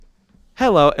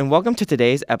Hello, and welcome to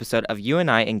today's episode of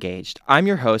UNI Engaged. I'm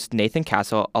your host, Nathan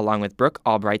Castle, along with Brooke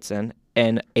Albrightson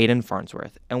and Aiden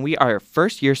Farnsworth, and we are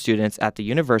first-year students at the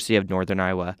University of Northern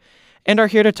Iowa, and are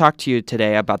here to talk to you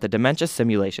today about the Dementia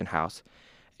Simulation House.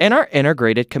 In our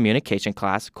integrated communication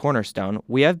class, Cornerstone,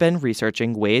 we have been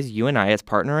researching ways UNI is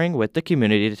partnering with the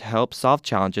community to help solve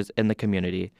challenges in the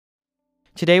community.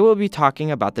 Today we'll be talking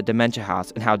about the Dementia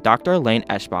House and how Dr. Elaine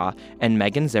Eshbaugh and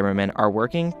Megan Zimmerman are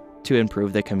working to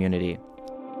improve the community.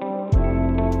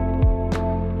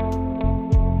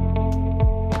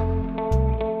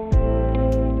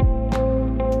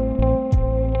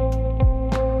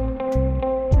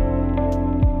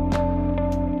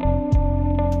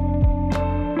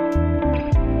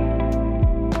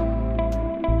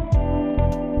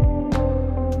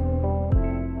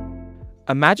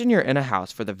 Imagine you're in a house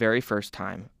for the very first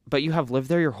time, but you have lived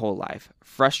there your whole life,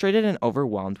 frustrated and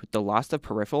overwhelmed with the loss of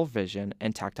peripheral vision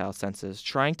and tactile senses,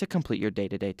 trying to complete your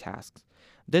day-to-day tasks.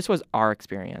 This was our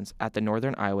experience at the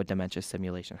Northern Iowa Dementia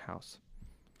Simulation House.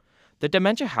 The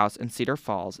Dementia House in Cedar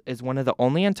Falls is one of the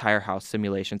only entire house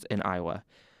simulations in Iowa.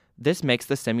 This makes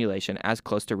the simulation as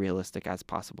close to realistic as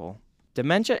possible.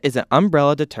 Dementia is an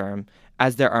umbrella term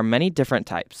as there are many different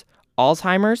types.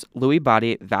 Alzheimer's, Lewy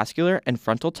body, vascular, and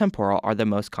frontotemporal are the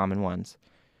most common ones.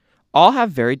 All have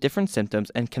very different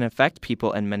symptoms and can affect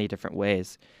people in many different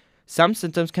ways. Some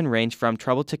symptoms can range from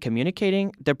trouble to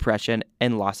communicating, depression,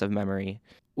 and loss of memory.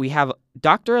 We have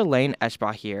Dr. Elaine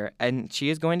Eshbaugh here, and she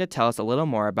is going to tell us a little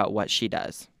more about what she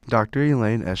does. Dr.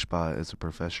 Elaine Eshbaugh is a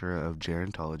professor of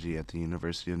gerontology at the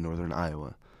University of Northern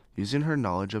Iowa. Using her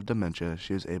knowledge of dementia,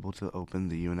 she is able to open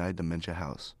the UNI Dementia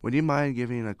House. Would you mind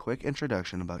giving a quick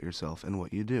introduction about yourself and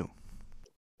what you do?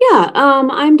 Yeah,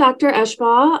 I'm Dr.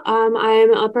 Eshbaugh.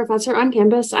 I'm a professor on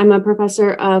campus. I'm a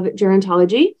professor of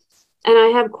gerontology, and I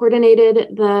have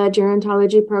coordinated the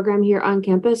gerontology program here on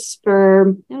campus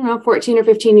for, 14 or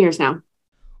 15 years now.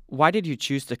 Why did you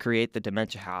choose to create the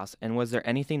Dementia House, and was there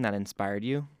anything that inspired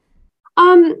you?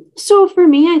 So for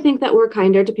me, I think that we're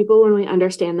kinder to people when we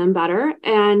understand them better.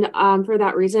 And for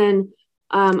that reason,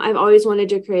 I've always wanted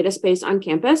to create a space on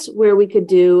campus where we could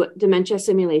do dementia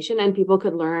simulation and people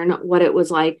could learn what it was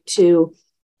like to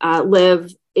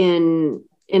live in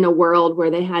a world where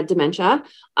they had dementia.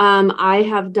 I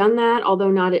have done that,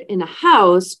 although not in a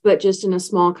house, but just in a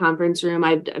small conference room.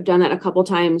 I've done that a couple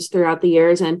times throughout the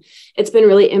years, and it's been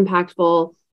really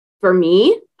impactful for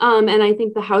me. And I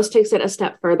think the house takes it a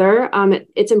step further.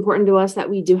 It's important to us that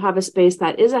we do have a space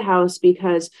that is a house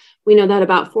because we know that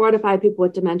about 4 out of 5 people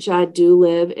with dementia do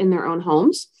live in their own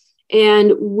homes.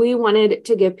 And we wanted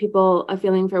to give people a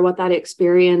feeling for what that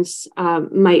experience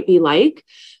might be like.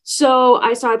 So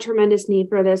I saw a tremendous need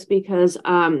for this because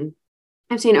I've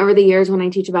seen over the years when I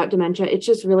teach about dementia, it's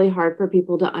just really hard for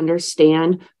people to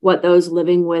understand what those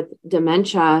living with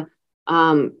dementia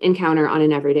encounter on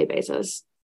an everyday basis.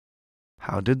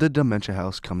 How did the Dementia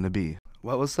House come to be?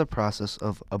 What was the process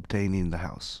of obtaining the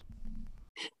house?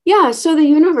 Yeah, so the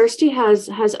university has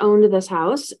owned this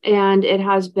house, and it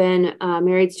has been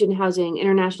married student housing,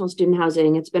 international student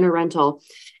housing. It's been a rental.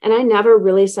 And I never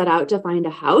really set out to find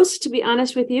a house, to be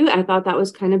honest with you. I thought that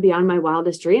was kind of beyond my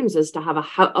wildest dreams, is to have a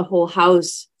whole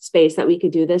house space that we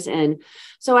could do this in.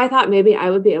 So I thought maybe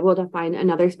I would be able to find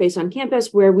another space on campus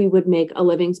where we would make a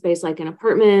living space like an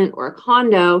apartment or a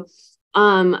condo.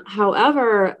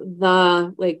 However,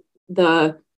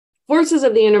 the forces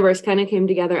of the universe kind of came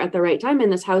together at the right time,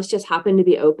 and this house just happened to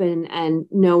be open and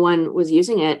no one was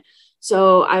using it.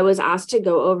 So I was asked to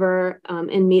go over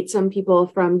and meet some people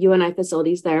from UNI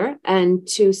facilities there and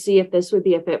to see if this would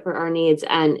be a fit for our needs.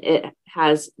 And it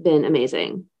has been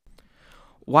amazing.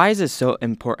 Why is it so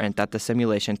important that the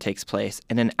simulation takes place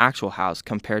in an actual house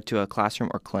compared to a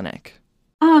classroom or clinic?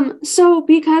 So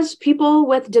because people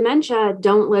with dementia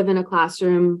don't live in a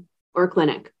classroom or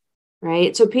clinic,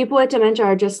 right? So people with dementia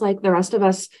are just like the rest of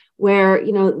us, where,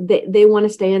 they want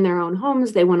to stay in their own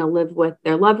homes. They want to live with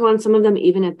their loved ones. Some of them,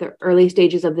 even at the early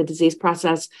stages of the disease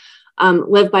process,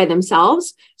 live by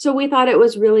themselves. So we thought it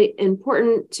was really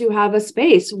important to have a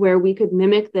space where we could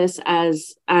mimic this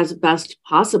as best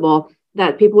possible,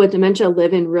 that people with dementia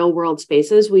live in real world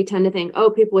spaces. We tend to think,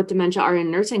 people with dementia are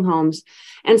in nursing homes.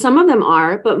 And some of them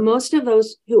are, but most of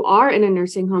those who are in a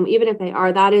nursing home, even if they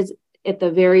are, that is at the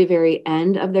very, very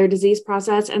end of their disease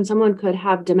process. And someone could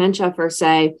have dementia for,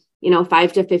 say,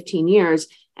 5 to 15 years.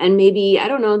 And maybe,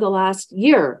 the last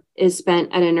year is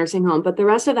spent at a nursing home, but the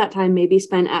rest of that time may be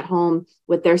spent at home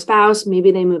with their spouse.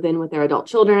 Maybe they move in with their adult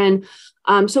children.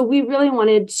 So we really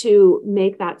wanted to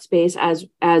make that space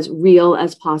as real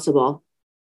as possible.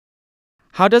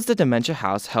 How does the Dementia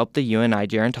House help the UNI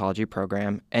Gerontology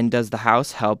program, and does the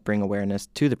house help bring awareness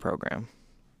to the program?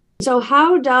 So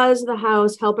how does the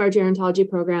house help our gerontology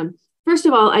program? First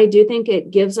of all, I do think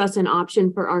it gives us an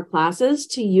option for our classes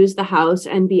to use the house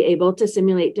and be able to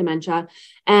simulate dementia.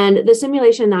 And the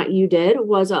simulation that you did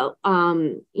was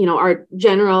our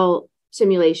general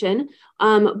simulation.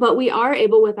 But we are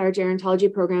able with our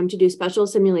gerontology program to do special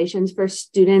simulations for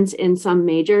students in some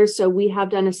majors. So we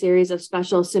have done a series of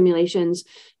special simulations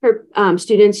for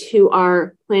students who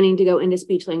are planning to go into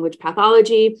speech language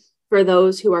pathology, for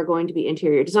those who are going to be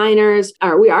interior designers.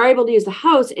 We are able to use the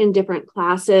house in different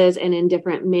classes and in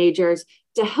different majors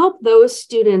to help those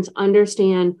students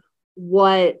understand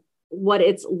what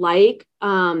it's like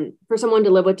for someone to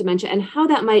live with dementia and how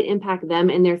that might impact them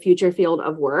in their future field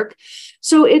of work.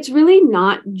 So it's really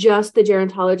not just the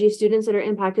gerontology students that are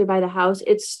impacted by the house.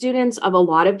 It's students of a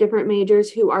lot of different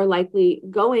majors who are likely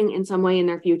going in some way in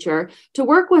their future to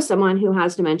work with someone who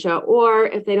has dementia, or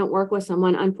if they don't work with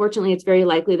someone, unfortunately, it's very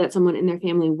likely that someone in their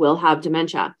family will have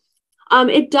dementia.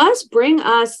 It does bring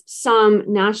us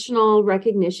some national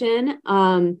recognition.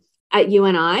 At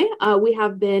UNI, we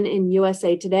have been in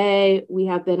USA Today. We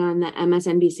have been on the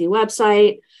MSNBC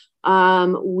website.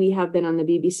 We have been on the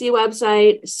BBC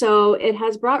website. So it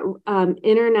has brought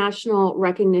international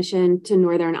recognition to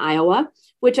Northern Iowa,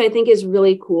 which I think is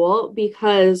really cool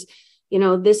because,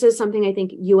 this is something I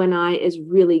think UNI is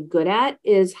really good at,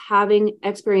 is having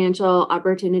experiential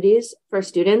opportunities for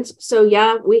students. So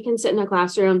yeah, we can sit in a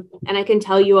classroom and I can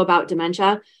tell you about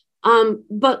dementia.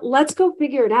 But let's go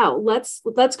figure it out. Let's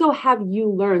go have you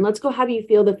learn. Let's go have you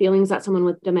feel the feelings that someone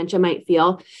with dementia might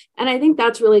feel. And I think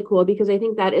that's really cool because I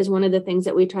think that is one of the things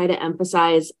that we try to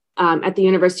emphasize at the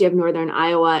University of Northern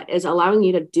Iowa, is allowing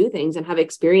you to do things and have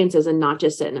experiences and not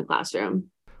just sit in a classroom.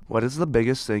 What is the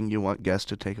biggest thing you want guests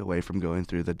to take away from going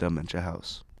through the Dementia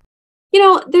House?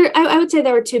 I would say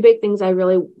there are two big things I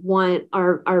really want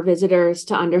our visitors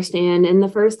to understand. And the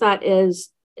first, that is,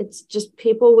 it's just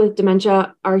people with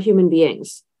dementia are human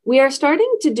beings. We are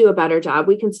starting to do a better job.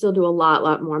 We can still do a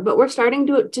lot more, but we're starting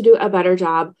to do a better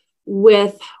job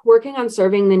with working on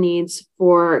serving the needs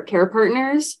for care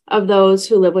partners of those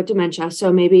who live with dementia.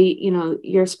 So maybe,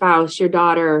 your spouse, your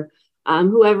daughter,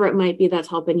 whoever it might be that's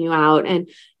helping you out. And,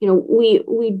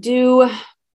 we do,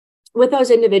 with those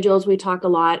individuals, we talk a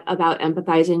lot about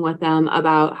empathizing with them,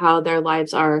 about how their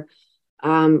lives are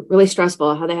really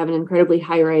stressful, how they have an incredibly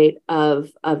high rate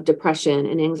of depression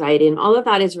and anxiety. And all of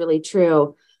that is really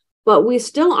true. But we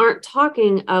still aren't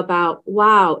talking about,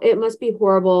 wow, it must be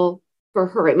horrible for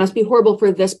her. It must be horrible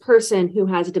for this person who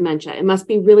has dementia. It must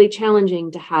be really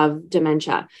challenging to have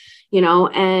dementia,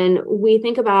 and we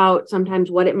think about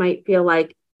sometimes what it might feel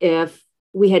like if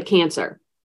we had cancer.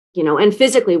 And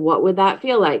physically, what would that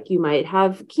feel like? You might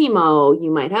have chemo,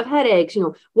 you might have headaches,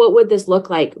 what would this look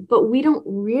like? But we don't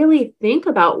really think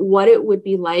about what it would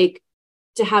be like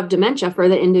to have dementia for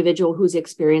the individual who's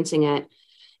experiencing it.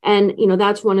 And,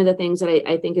 that's one of the things that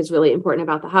I think is really important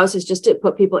about the house, is just to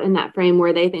put people in that frame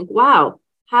where they think, wow,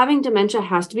 having dementia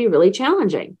has to be really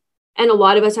challenging. And a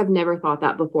lot of us have never thought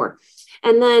that before.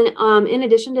 And then in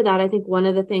addition to that, I think one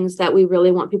of the things that we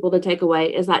really want people to take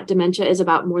away is that dementia is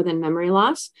about more than memory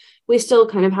loss. We still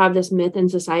kind of have this myth in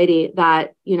society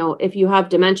that, if you have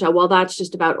dementia, well, that's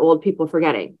just about old people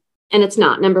forgetting. And it's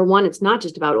not. Number one, it's not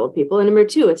just about old people. And number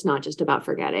two, it's not just about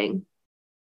forgetting.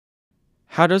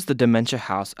 How does the Dementia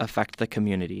House affect the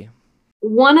community?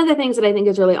 One of the things that I think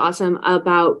is really awesome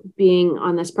about being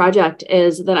on this project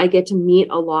is that I get to meet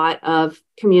a lot of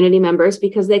community members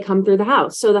because they come through the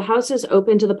house. So the house is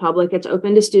open to the public. It's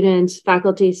open to students,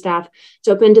 faculty, staff. It's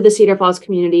open to the Cedar Falls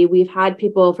community. We've had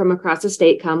people from across the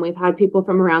state come. We've had people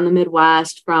from around the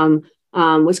Midwest, from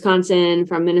Wisconsin,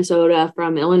 from Minnesota,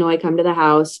 from Illinois come to the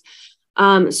house.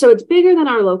 So it's bigger than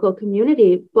our local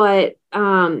community, but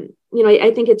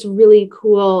I think it's really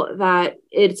cool that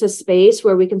it's a space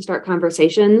where we can start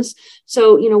conversations.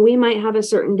 So, we might have a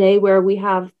certain day where we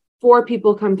have 4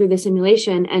 people come through the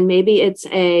simulation, and maybe it's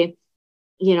a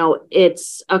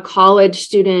college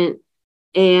student,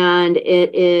 and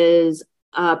it is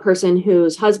a person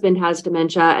whose husband has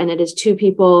dementia, and it is 2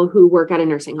 people who work at a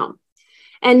nursing home.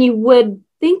 And you would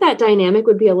think that dynamic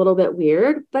would be a little bit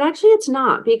weird, but actually it's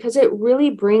not, because it really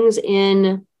brings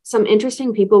in some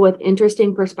interesting people with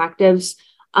interesting perspectives,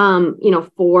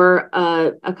 for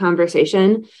a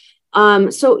conversation.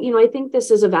 So, I think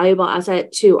this is a valuable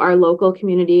asset to our local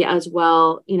community as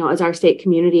well, as our state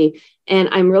community. And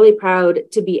I'm really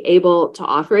proud to be able to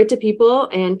offer it to people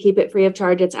and keep it free of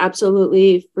charge. It's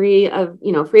absolutely free of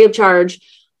charge.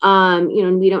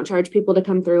 And we don't charge people to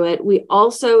come through it. We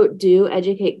also do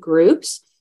educate groups.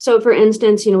 So for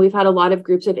instance, we've had a lot of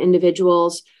groups of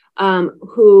individuals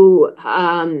who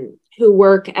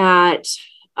work at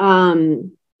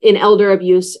in elder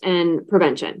abuse and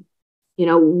prevention.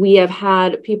 We have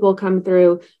had people come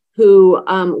through who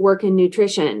work in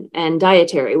nutrition and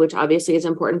dietary, which obviously is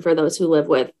important for those who live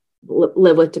with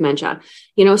dementia.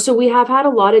 So we have had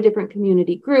a lot of different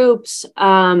community groups.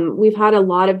 We've had a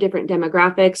lot of different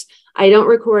demographics. I don't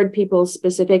record people's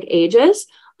specific ages,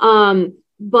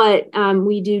 but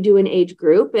we do an age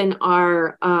group, and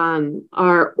our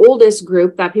oldest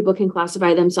group that people can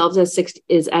classify themselves as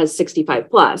is 65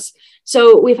 plus.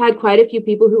 So we've had quite a few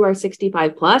people who are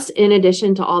 65 plus, in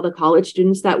addition to all the college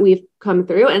students that we've come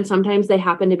through, and sometimes they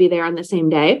happen to be there on the same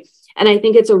day. And I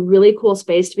think it's a really cool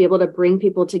space to be able to bring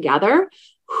people together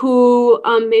who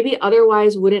maybe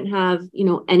otherwise wouldn't have,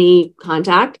 any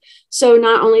contact. So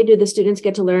not only do the students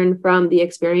get to learn from the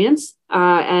experience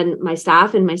and my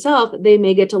staff and myself, they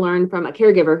may get to learn from a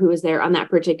caregiver who is there on that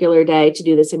particular day to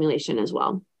do the simulation as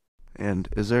well. And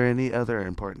is there any other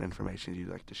important information you'd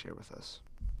like to share with us?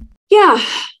 Yeah.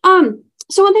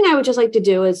 So one thing I would just like to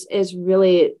do is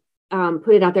really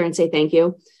put it out there and say thank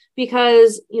you,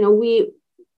 because,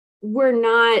 we're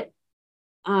not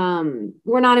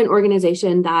an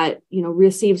organization that,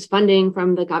 receives funding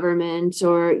from the government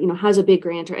or, has a big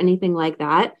grant or anything like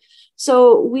that.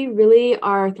 So we really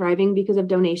are thriving because of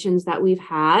donations that we've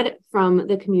had from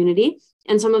the community.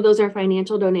 And some of those are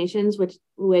financial donations,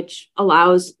 which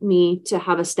allows me to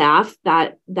have a staff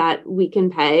that we can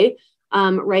pay.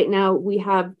 Right now, we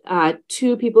have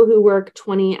 2 people who work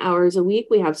 20 hours a week.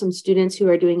 We have some students who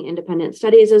are doing independent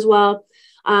studies as well.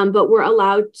 But we're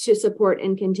allowed to support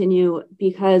and continue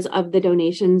because of the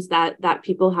donations that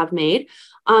people have made.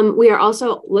 We are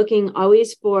also looking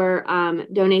always for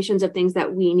donations of things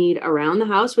that we need around the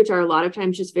house, which are a lot of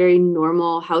times just very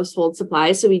normal household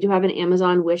supplies. So we do have an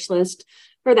Amazon wish list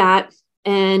for that.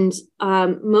 And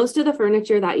most of the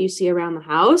furniture that you see around the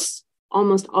house,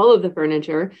 almost all of the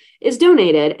furniture, is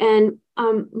donated. And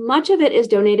much of it is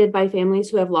donated by families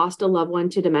who have lost a loved one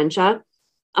to dementia.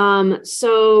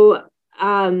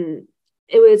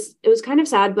 It was kind of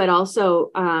sad, but also,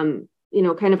 kind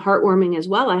of heartwarming as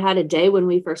well. I had a day when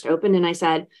we first opened and I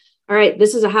said, all right,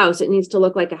 this is a house. It needs to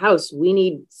look like a house. We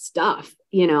need stuff,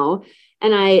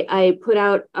 and I put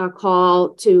out a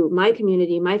call to my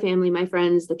community, my family, my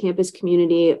friends, the campus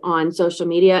community on social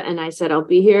media. And I said, I'll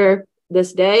be here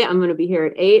this day. I'm going to be here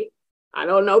at 8. I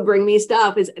don't know, bring me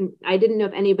stuff. I didn't know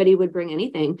if anybody would bring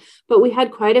anything, but we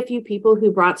had quite a few people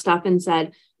who brought stuff and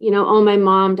said, oh, my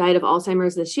mom died of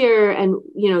Alzheimer's this year. And,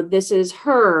 this is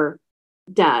her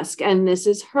desk and this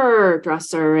is her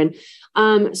dresser. And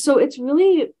so it's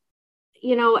really,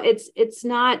 it's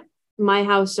not my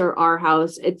house or our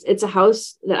house. It's a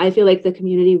house that I feel like the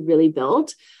community really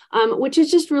built, which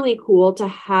is just really cool to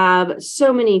have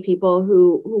so many people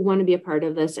who want to be a part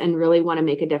of this and really want to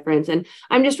make a difference. And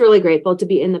I'm just really grateful to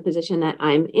be in the position that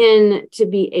I'm in, to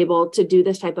be able to do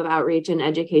this type of outreach and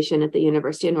education at the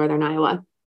University of Northern Iowa.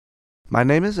 My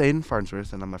name is Aiden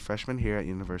Farnsworth, and I'm a freshman here at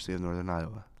University of Northern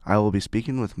Iowa. I will be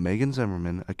speaking with Megan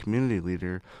Zimmerman, a community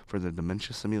leader for the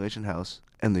Dementia Simulation House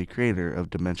and the creator of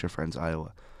Dementia Friends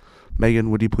Iowa. Megan,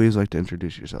 would you please like to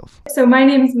introduce yourself? So my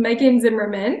name is Megan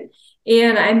Zimmerman,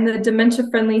 and I'm the Dementia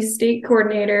Friendly State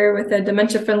Coordinator with the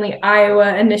Dementia Friendly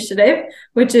Iowa Initiative,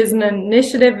 which is an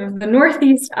initiative of the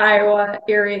Northeast Iowa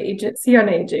Area Agency on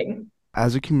Aging.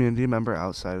 As a community member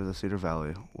outside of the Cedar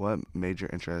Valley, what major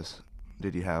interests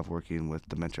did you have working with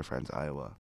Dementia Friends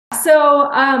Iowa?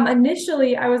 So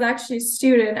initially, I was actually a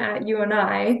student at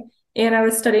UNI, and I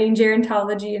was studying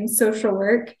gerontology and social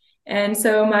work. And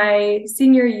so my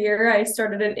senior year, I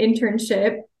started an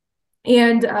internship,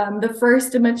 and the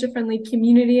first dementia-friendly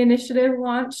community initiative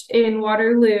launched in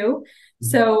Waterloo.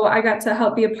 So I got to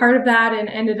help be a part of that and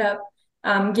ended up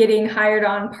getting hired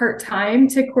on part-time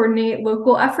to coordinate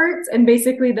local efforts. And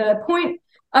basically the point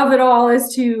of it all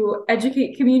is to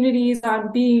educate communities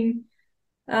on being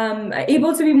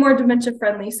able to be more dementia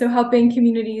friendly. So helping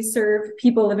communities serve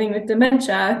people living with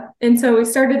dementia. And so we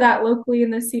started that locally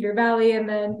in the Cedar Valley, and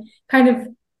then kind of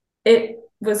it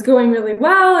was going really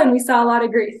well and we saw a lot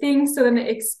of great things. So then it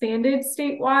expanded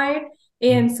statewide.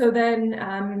 And so then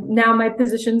now my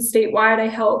position statewide, I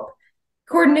help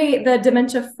coordinate the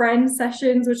Dementia Friend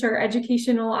sessions, which are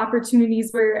educational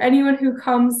opportunities where anyone who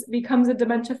comes becomes a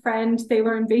dementia friend. They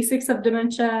learn basics of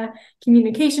dementia,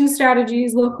 communication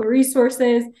strategies, local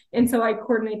resources. And so I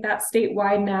coordinate that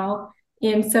statewide now.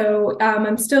 And so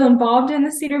I'm still involved in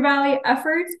the Cedar Valley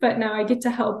efforts, but now I get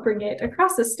to help bring it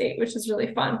across the state, which is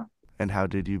really fun. And how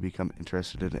did you become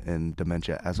interested in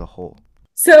dementia as a whole?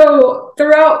 So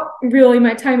throughout really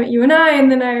my time at UNI,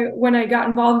 and then when I got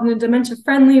involved in the dementia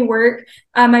friendly work,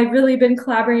 I've really been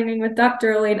collaborating with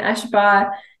Dr. Elaine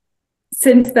Eshbaugh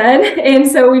since then. And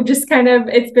so we've just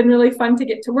it's been really fun to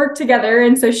get to work together.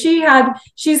 And so she's had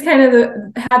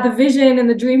the vision and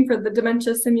the dream for the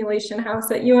Dementia Simulation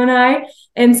House at UNI.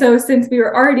 And so since we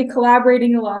were already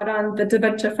collaborating a lot on the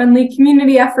dementia friendly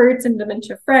community efforts and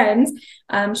dementia friends,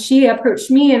 she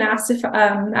approached me and asked if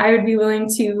I would be willing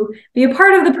to be a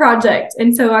part of the project.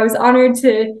 And so I was honored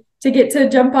to get to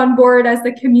jump on board as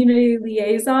the community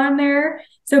liaison there.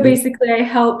 So basically I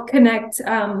help connect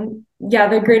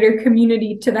the greater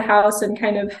community to the house and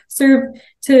kind of serve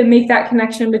to make that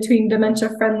connection between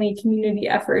dementia-friendly community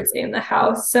efforts and the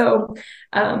house. So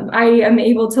I am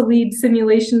able to lead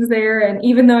simulations there. And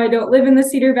even though I don't live in the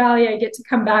Cedar Valley, I get to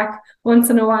come back once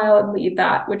in a while and lead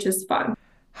that, which is fun.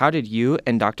 How did you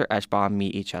and Dr. Eshbaugh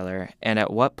meet each other? And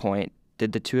at what point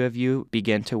did the two of you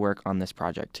begin to work on this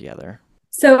project together?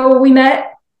 So we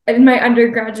met in my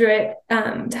undergraduate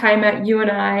time at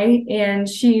UNI, and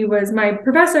she was my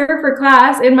professor for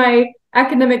class and my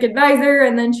academic advisor.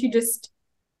 And then she just,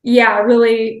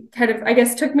 really kind of, I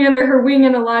guess, took me under her wing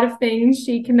in a lot of things.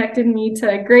 She connected me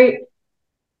to great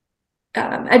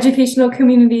educational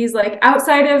communities, like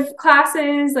outside of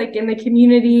classes, like in the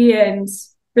community, and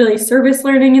really service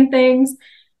learning and things.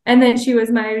 And then she was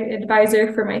my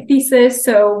advisor for my thesis.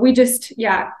 So we just,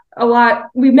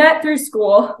 we met through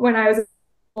school when I was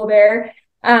there.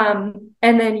 And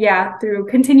then, through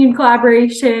continued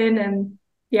collaboration. And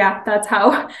that's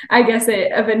how I guess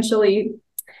it eventually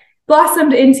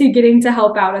blossomed into getting to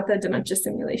help out at the Dementia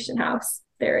Simulation House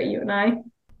there at UNI.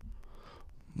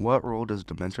 What role does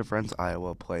Dementia Friends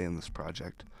Iowa play in this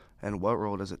project? And what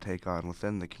role does it take on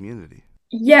within the community?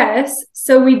 Yes.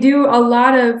 So we do a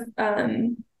lot of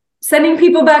sending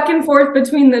people back and forth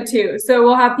between the two. So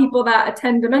we'll have people that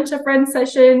attend Dementia Friends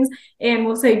sessions, and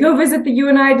we'll say, go visit the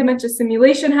UNI Dementia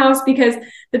Simulation House, because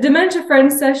the Dementia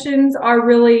Friends sessions are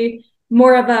really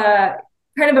more of a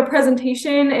kind of a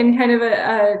presentation and kind of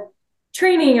a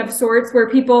training of sorts, where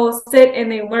people sit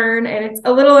and they learn, and it's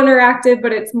a little interactive,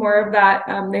 but it's more of that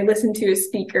they listen to a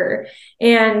speaker.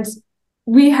 And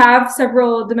we have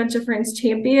several Dementia Friends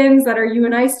champions that are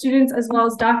UNI students, as well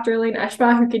as Dr. Elaine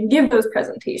Eshbaugh, who can give those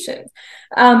presentations.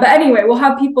 But anyway, we'll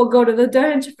have people go to the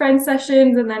Dementia Friends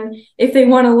sessions, and then if they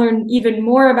want to learn even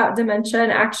more about dementia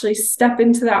and actually step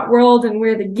into that world and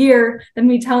wear the gear, then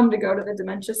we tell them to go to the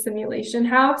Dementia Simulation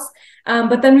House.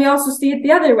 But then we also see it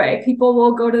the other way. People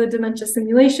will go to the Dementia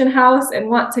Simulation House and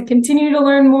want to continue to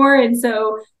learn more. And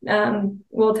so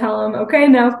we'll tell them, okay,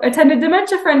 now attend a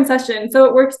Dementia Friend session. So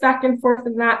it works back and forth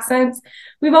in that sense.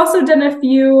 We've also done a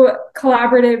few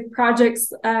collaborative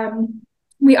projects.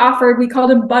 We called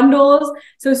them bundles.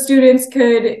 So students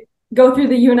could go through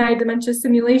the UNI Dementia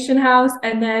Simulation House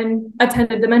and then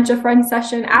attend a Dementia Friend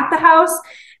session at the house,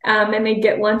 and they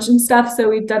get lunch and stuff. So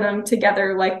we've done them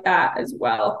together like that as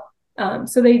well.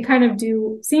 So they kind of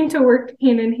do seem to work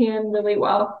hand in hand really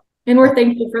well. And we're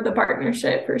thankful for the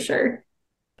partnership for sure.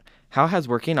 How has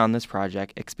working on this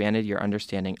project expanded your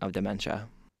understanding of dementia?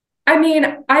 I mean,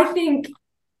 I think,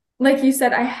 like you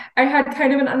said, I had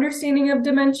kind of an understanding of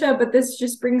dementia, but this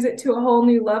just brings it to a whole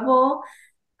new level.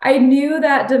 I knew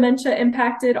that dementia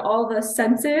impacted all the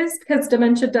senses, because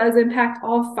dementia does impact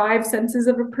all 5 senses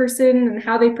of a person and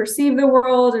how they perceive the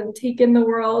world and take in the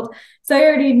world. So I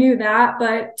already knew that,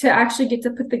 but to actually get to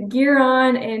put the gear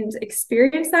on and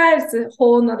experience that, it's a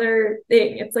whole nother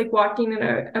thing. It's like walking in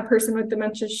a person with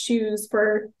dementia's shoes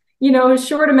for, a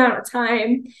short amount of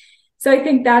time. So I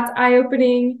think that's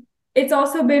eye-opening. It's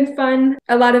also been fun.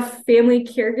 A lot of family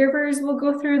caregivers will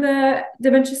go through the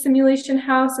Dementia Simulation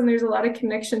House, and there's a lot of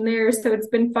connection there. So it's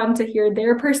been fun to hear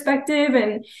their perspective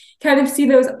and kind of see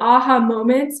those aha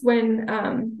moments when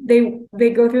they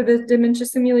go through the Dementia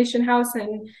Simulation House,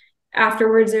 and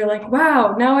afterwards they're like,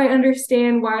 wow, now I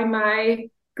understand why my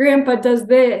grandpa does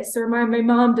this, or my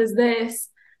mom does this.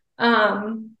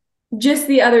 Just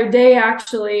the other day,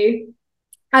 actually,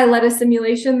 I led a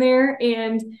simulation there,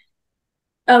 and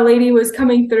a lady was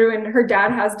coming through and her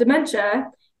dad has dementia.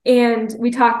 And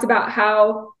we talked about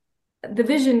how the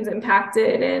vision's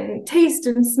impacted and taste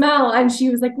and smell. And she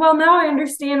was like, well, now I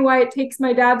understand why it takes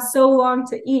my dad so long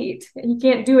to eat. He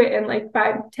can't do it in like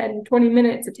 5, 10, 20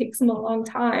 minutes. It takes him a long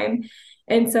time.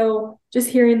 And so just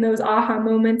hearing those aha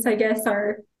moments, I guess,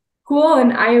 are cool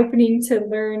and eye-opening to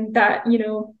learn that,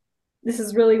 this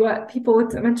is really what people with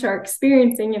dementia are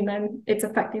experiencing, and then it's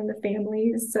affecting the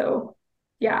families. So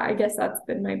I guess that's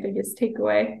been my biggest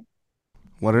takeaway.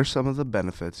 What are some of the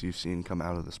benefits you've seen come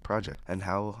out of this project, and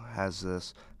how has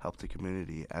this helped the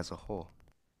community as a whole?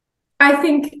 I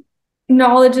think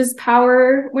knowledge is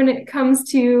power when it comes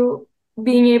to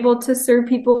being able to serve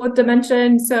people with dementia.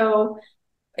 And so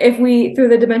if we, through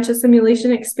the dementia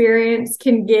simulation experience,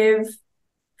 can give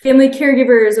family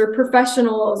caregivers or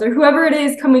professionals or whoever it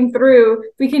is coming through,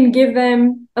 we can give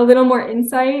them a little more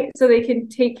insight so they can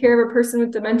take care of a person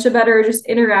with dementia better, or just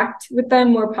interact with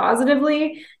them more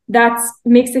positively. That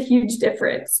makes a huge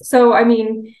difference. So, I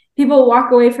mean, people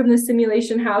walk away from the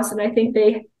simulation house and I think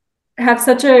they have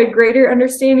such a greater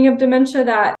understanding of dementia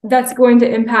that that's going to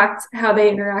impact how they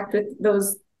interact with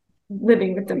those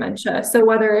living with dementia. So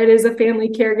whether it is a family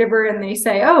caregiver and they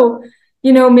say, oh,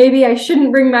 maybe I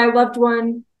shouldn't bring my loved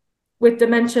one with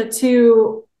dementia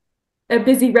to a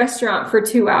busy restaurant for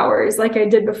 2 hours like I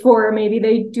did before, or maybe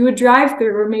they do a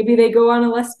drive-through, or maybe they go on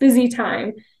a less busy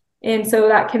time. And so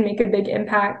that can make a big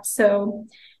impact. So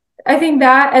I think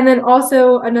that, and then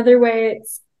also another way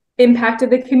it's impacted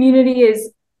the community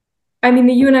is, I mean,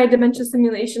 the UNI Dementia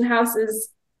Simulation House is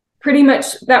pretty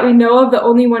much, that we know of, the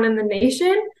only one in the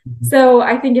nation. Mm-hmm. So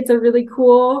I think it's a really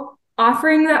cool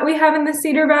offering that we have in the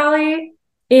Cedar Valley,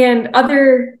 and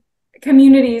other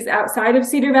communities outside of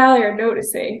Cedar Valley are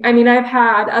noticing. I mean, I've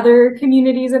had other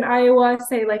communities in Iowa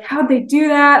say, like, how'd they do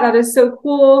that? That is so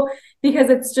cool,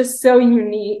 because it's just so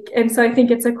unique. And so I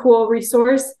think it's a cool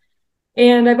resource.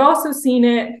 And I've also seen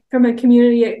it from a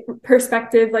community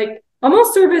perspective, like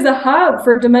almost serve as a hub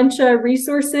for dementia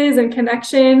resources and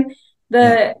connection.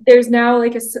 There's now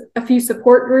like a few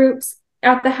support groups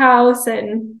at the house,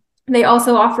 and they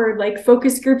also offered like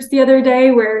focus groups the other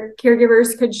day where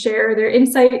caregivers could share their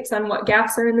insights on what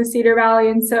gaps are in the Cedar Valley.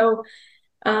 And so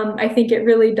I think it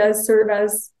really does serve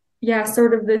as,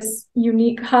 sort of this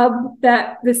unique hub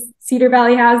that this Cedar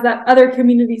Valley has that other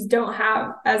communities don't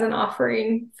have as an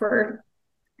offering for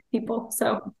people.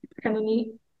 So kind of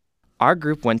neat. Our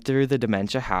group went through the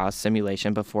Dementia House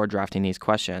simulation before drafting these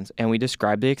questions, and we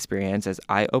described the experience as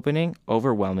eye-opening,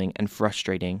 overwhelming, and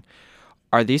frustrating.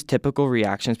 Are these typical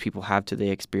reactions people have to the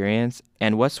experience?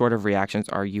 And what sort of reactions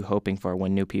are you hoping for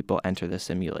when new people enter the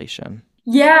simulation?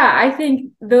 Yeah, I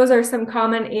think those are some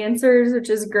common answers,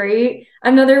 which is great.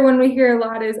 Another one we hear a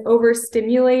lot is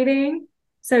overstimulating.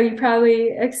 So you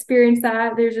probably experience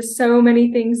that. There's just so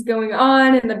many things going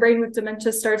on, and the brain with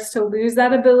dementia starts to lose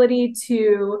that ability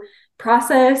to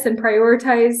process and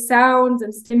prioritize sounds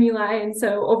and stimuli. And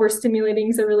so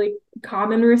overstimulating is a really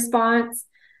common response.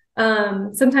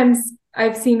 Sometimes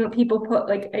I've seen people put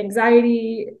like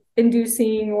anxiety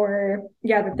inducing, or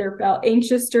that they're felt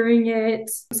anxious during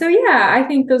it. So I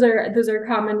think those are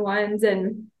common ones.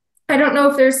 And I don't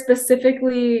know if there's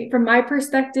specifically, from my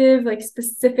perspective, like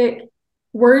specific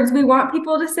words we want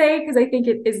people to say, because I think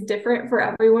it is different for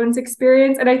everyone's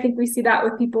experience. And I think we see that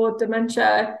with people with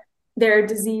dementia, their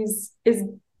disease is,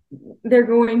 they're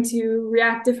going to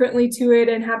react differently to it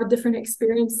and have a different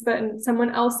experience than someone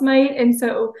else might. And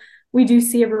so we do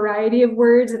see a variety of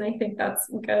words, and I think that's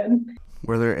good.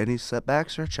 Were there any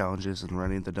setbacks or challenges in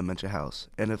running the Dementia House?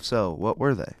 And if so, what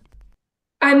were they?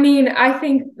 I mean, I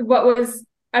think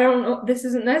I don't know, this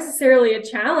isn't necessarily a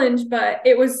challenge, but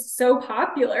it was so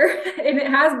popular and it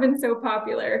has been so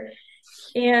popular.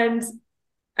 And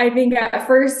I think at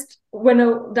first, when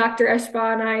Dr.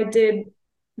 Eshbaugh and I did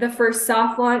the first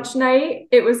soft launch night,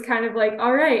 it was kind of like,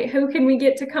 all right, who can we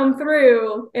get to come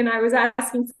through? And I was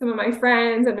asking some of my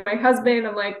friends and my husband,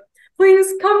 I'm like,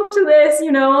 please come to this,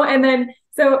 And then,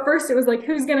 so at first it was like,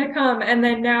 who's going to come? And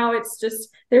then now it's just,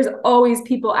 there's always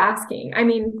people asking. I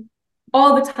mean,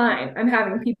 all the time I'm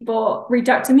having people reach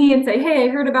out to me and say, hey, I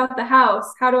heard about the house.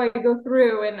 How do I go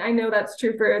through? And I know that's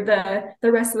true for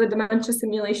the rest of the dementia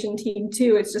simulation team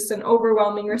too. It's just an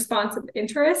overwhelming response of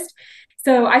interest.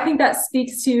 So I think that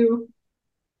speaks to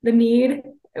the need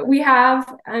we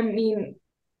have. I mean,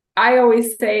 I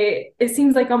always say it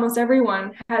seems like almost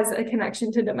everyone has a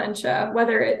connection to dementia,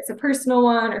 whether it's a personal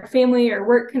one or family or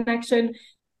work connection,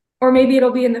 or maybe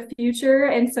it'll be in the future.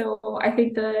 And so I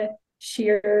think the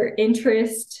sheer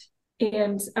interest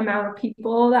and amount of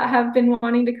people that have been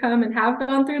wanting to come and have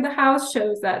gone through the house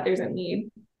shows that there's a need.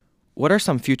 What are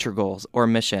some future goals or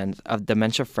missions of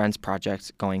Dementia Friends projects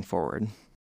going forward?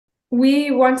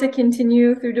 We want to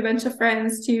continue through Dementia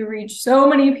Friends to reach so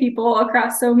many people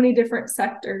across so many different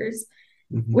sectors.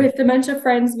 Mm-hmm. With Dementia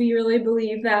Friends, we really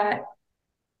believe that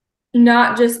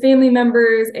not just family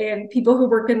members and people who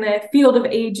work in the field of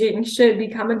aging should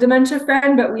become a dementia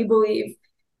friend, but we believe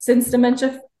since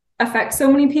dementia affects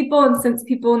so many people, and since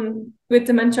people with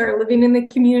dementia are living in the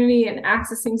community and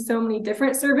accessing so many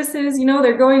different services,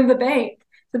 they're going to the bank,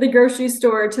 to the grocery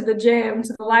store, to the gym,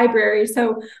 to the library.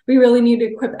 So we really need to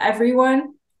equip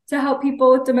everyone to help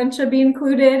people with dementia be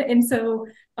included. And so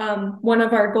one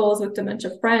of our goals with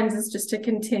Dementia Friends is just to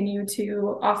continue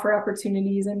to offer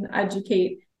opportunities and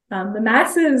educate the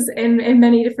masses in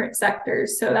many different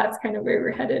sectors. So that's kind of where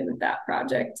we're headed with that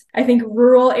project. I think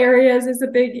rural areas is a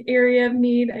big area of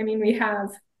need. I mean, we have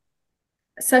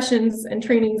sessions and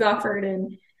trainings offered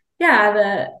in,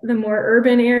 the more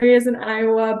urban areas in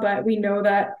Iowa, but we know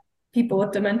that people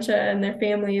with dementia and their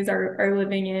families are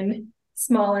living in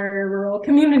smaller rural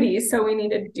communities. So we need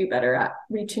to do better at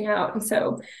reaching out. And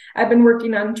so I've been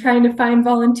working on trying to find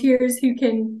volunteers who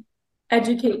can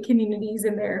educate communities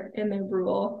in their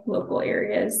rural local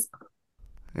areas.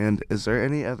 And is there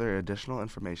any other additional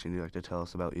information you'd like to tell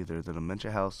us about either the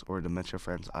Dementia House or Dementia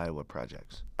Friends Iowa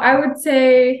projects? I would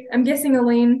say, I'm guessing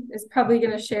Elaine is probably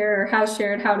going to share or has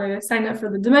shared how to sign up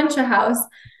for the Dementia House.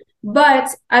 But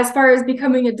as far as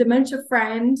becoming a dementia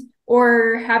friend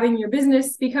or having your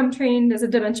business become trained as a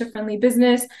dementia-friendly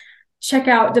business, check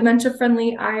out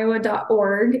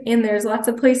dementiafriendlyiowa.org, and there's lots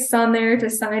of places on there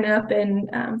to sign up and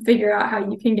figure out how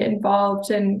you can get involved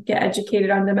and get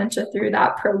educated on dementia through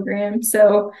that program.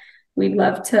 So we'd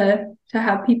love to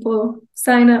have people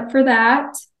sign up for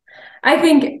that. I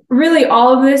think really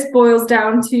all of this boils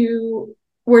down to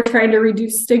we're trying to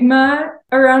reduce stigma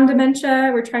around dementia.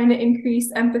 We're trying to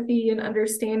increase empathy and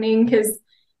understanding because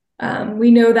we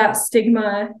know that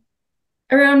stigma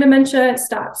around dementia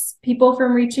stops people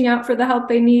from reaching out for the help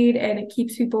they need, and it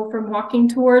keeps people from walking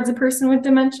towards a person with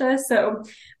dementia. So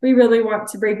we really want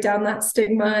to break down that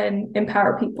stigma and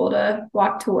empower people to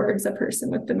walk towards a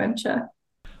person with dementia.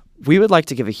 We would like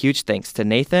to give a huge thanks to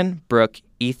Nathan, Brooke,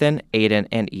 Ethan, Aiden,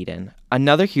 and Eden.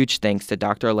 Another huge thanks to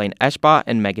Dr. Elaine Eshbaugh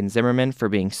and Megan Zimmerman for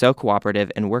being so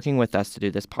cooperative and working with us to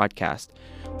do this podcast.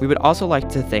 We would also like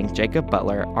to thank Jacob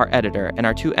Butler, our editor, and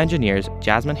our two engineers,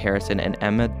 Jasmine Harrison and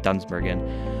Emma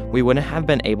Dunsbergen. We wouldn't have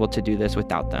been able to do this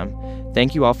without them.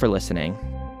 Thank you all for listening.